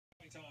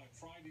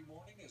Friday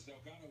morning as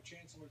Delgado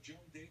Chancellor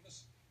Joan did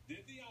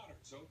the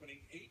honors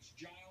opening H.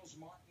 Giles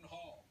Martin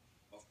Hall,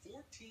 a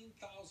 14,000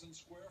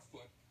 square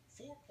foot,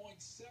 $4.7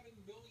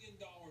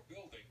 million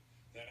building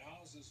that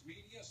houses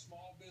media,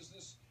 small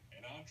business,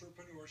 and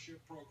entrepreneurship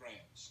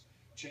programs.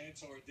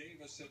 Chancellor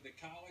Davis said the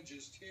college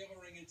is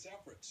tailoring its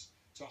efforts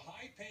to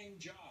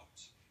high-paying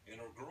jobs in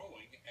a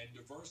growing and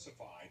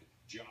diversified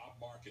job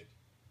market.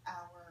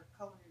 Our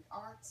culinary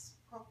arts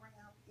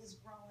program is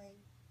growing,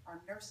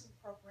 our nursing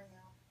program,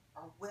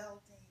 our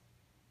welding,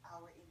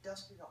 our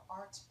industrial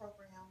arts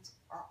programs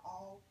are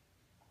all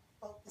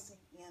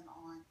focusing in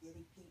on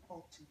getting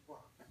people to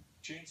work.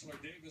 Chancellor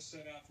Davis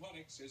said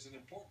athletics is an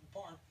important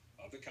part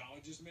of the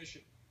college's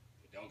mission.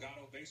 The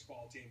Delgado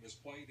baseball team has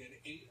played in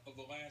 8 of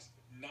the last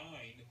 9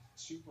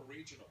 super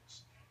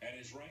regionals and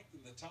is ranked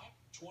in the top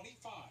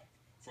 25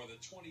 for the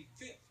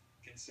 25th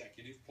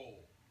consecutive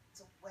poll.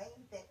 It's a way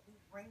that we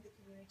bring the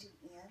community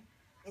in.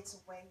 It's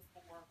a way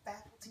for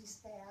faculty,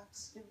 staff,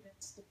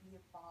 students to be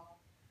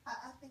involved.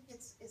 I think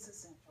it's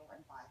essential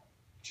and vital.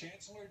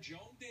 Chancellor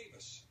Joan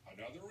Davis,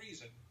 another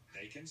reason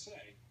they can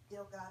say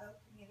Delgado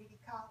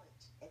Community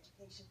College,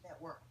 education that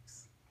works.